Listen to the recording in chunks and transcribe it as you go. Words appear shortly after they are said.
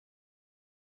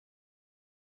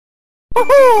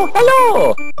Oh,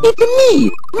 hello! It's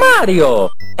me, Mario!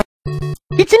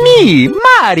 It's me,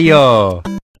 Mario!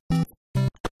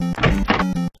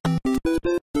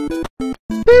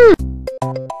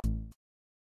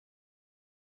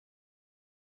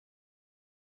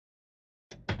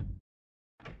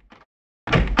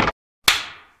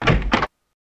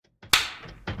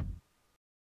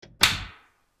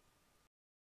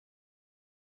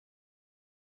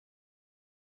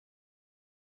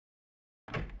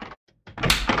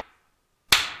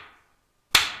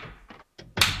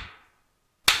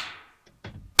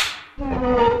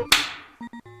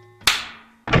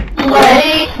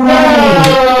 Let's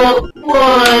go!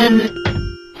 1,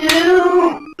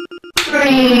 2,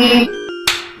 3,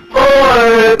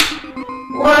 4.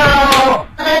 Wow,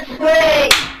 that's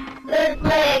great! Let's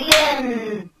play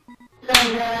again!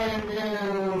 Sometime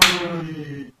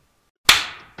soon.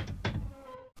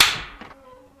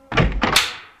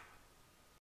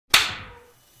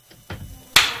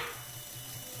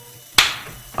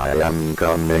 I am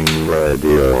coming,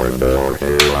 ready or no,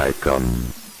 here I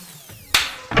come.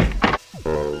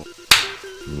 Oh,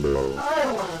 no.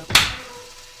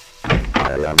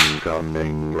 I am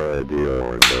coming, ready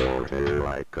or no, here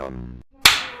I come.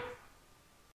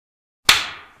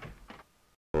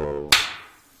 Oh,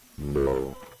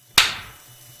 no.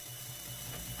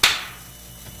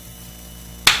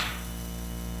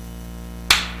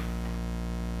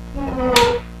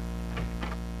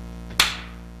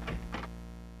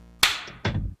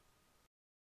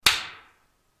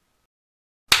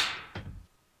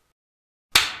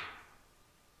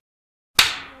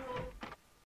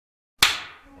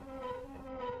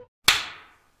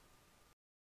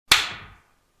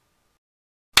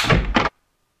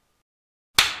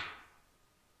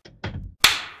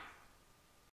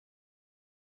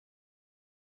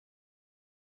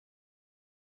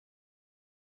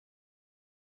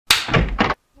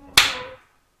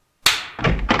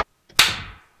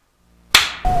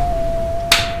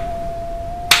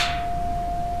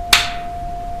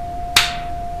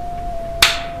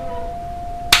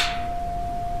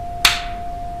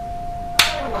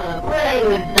 I wanna play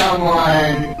with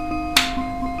someone.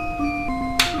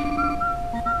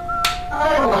 I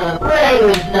wanna play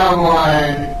with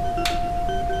someone.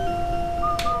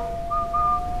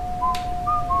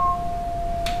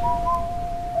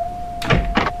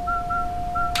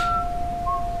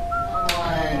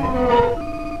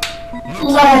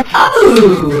 Let's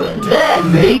go! That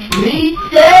makes me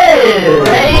sad!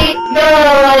 Ready?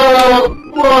 Go!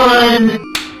 1,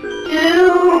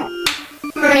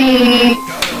 2, 3.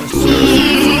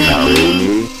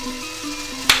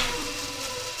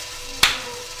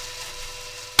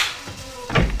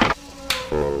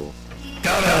 Oh,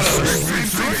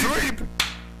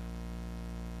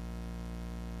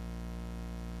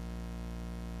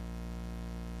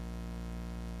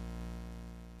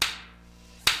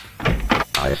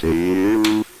 I see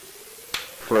you,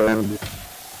 friend.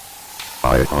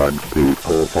 I hug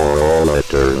people for all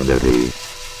eternity.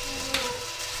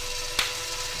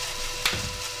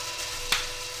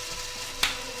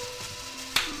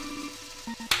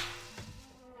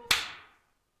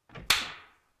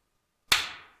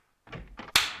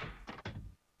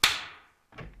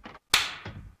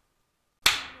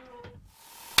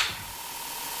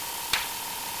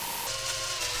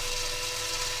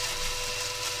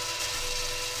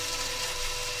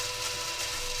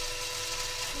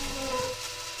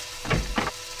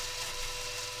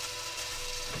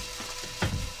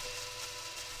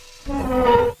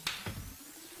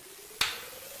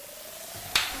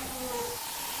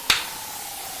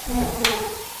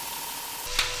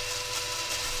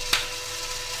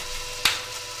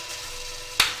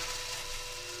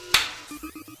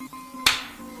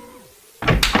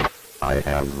 I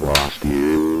have lost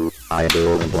you. I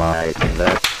don't like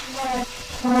that.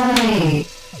 Play.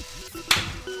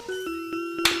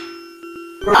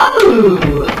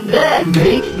 Oh, that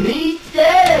makes me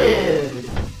sad.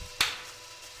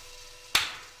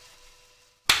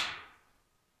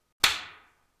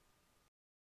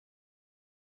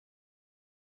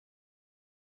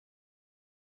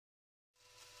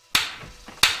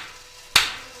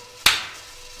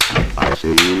 I see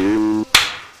you,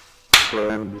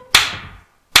 friend.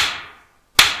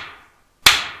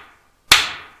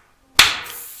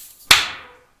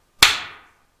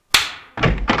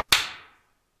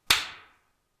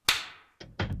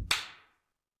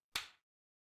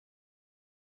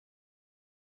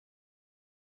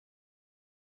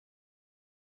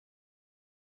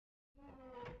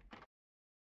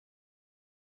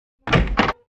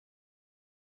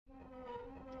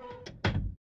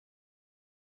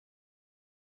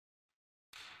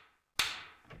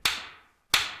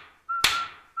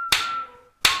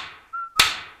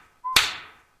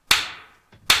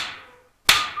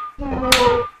 Looks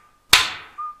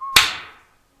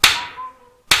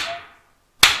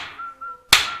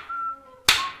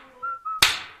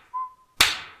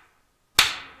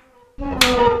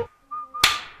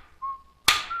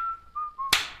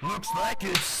like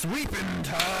it's sweeping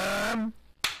time.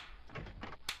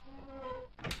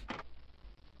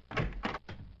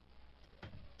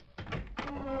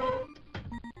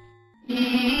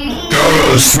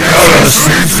 Gotta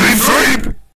sweep, sweep,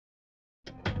 sweep!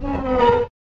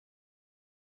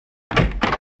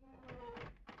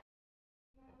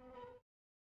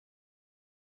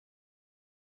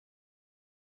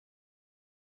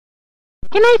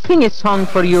 Can I sing a song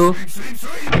for you? Sweep,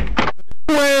 sweep!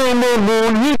 When the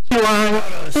moon hits your eye,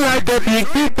 like a big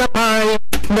pizza pie,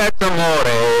 that's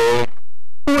amore.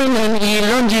 When an eel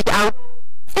lunges out,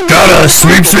 Gotta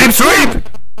sweep, sweep, sweep!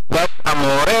 that's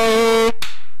amore.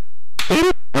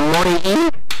 Amore.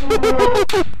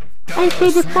 I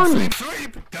say the funny. Sweep,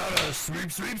 sweep! Gotta sweep,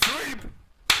 sweep, sweep!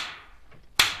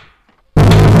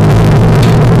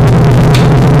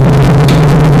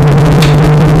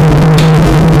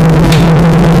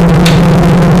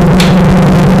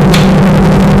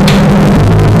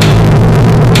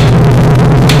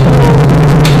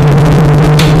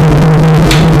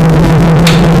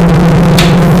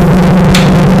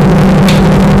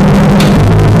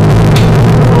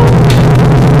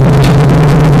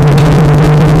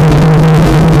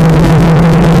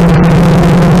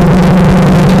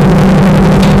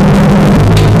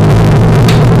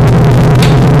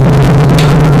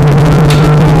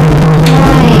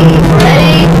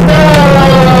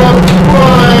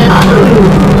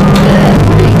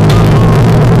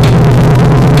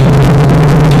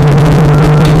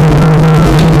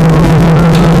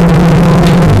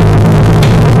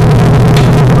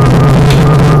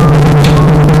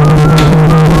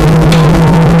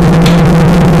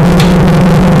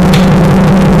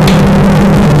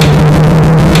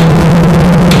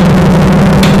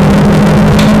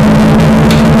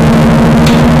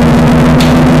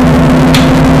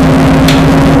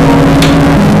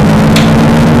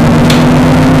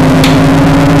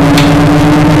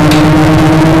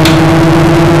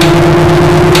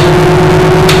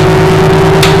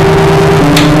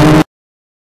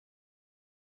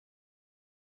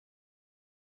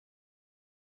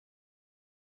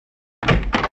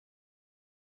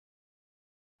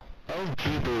 Oh,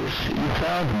 Jeepers, you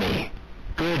found me.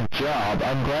 Good job.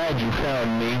 I'm glad you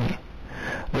found me.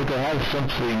 Look, I have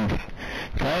something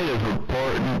kind of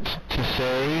important to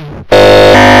say.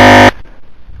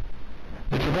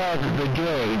 It's about the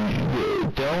game.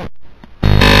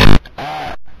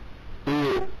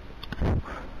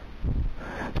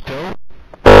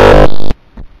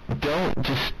 Don't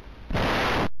just...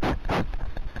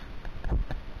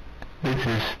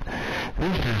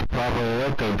 This is probably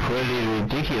looking pretty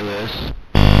ridiculous.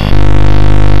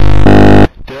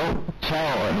 Don't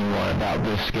tell anyone about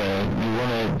this game. You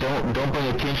wanna don't bring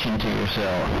attention to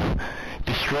yourself.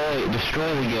 Destroy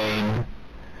the game.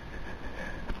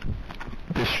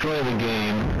 Destroy the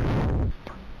game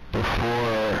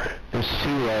before it's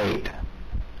too late.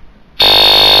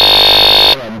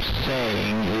 What I'm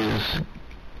saying is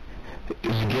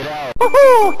get out.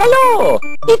 Oh, hello!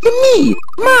 It's me,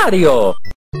 Mario!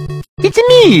 It's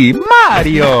me,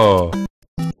 Mario!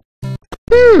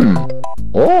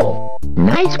 Oh,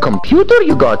 nice computer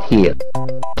you got here.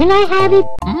 Can I have it?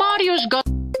 Mario's got...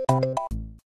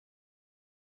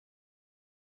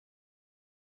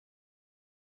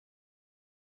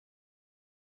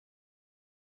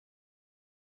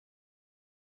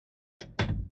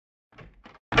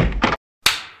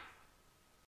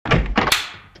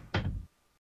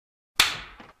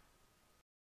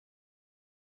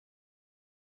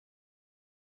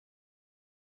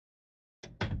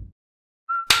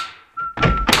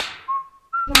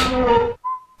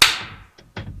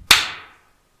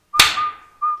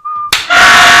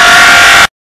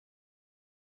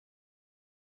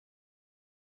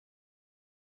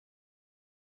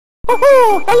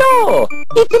 Oh, hello!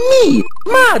 It's me,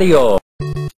 Mario!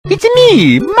 It's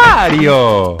me,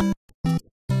 Mario!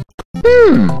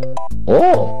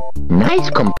 Oh, nice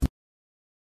computer.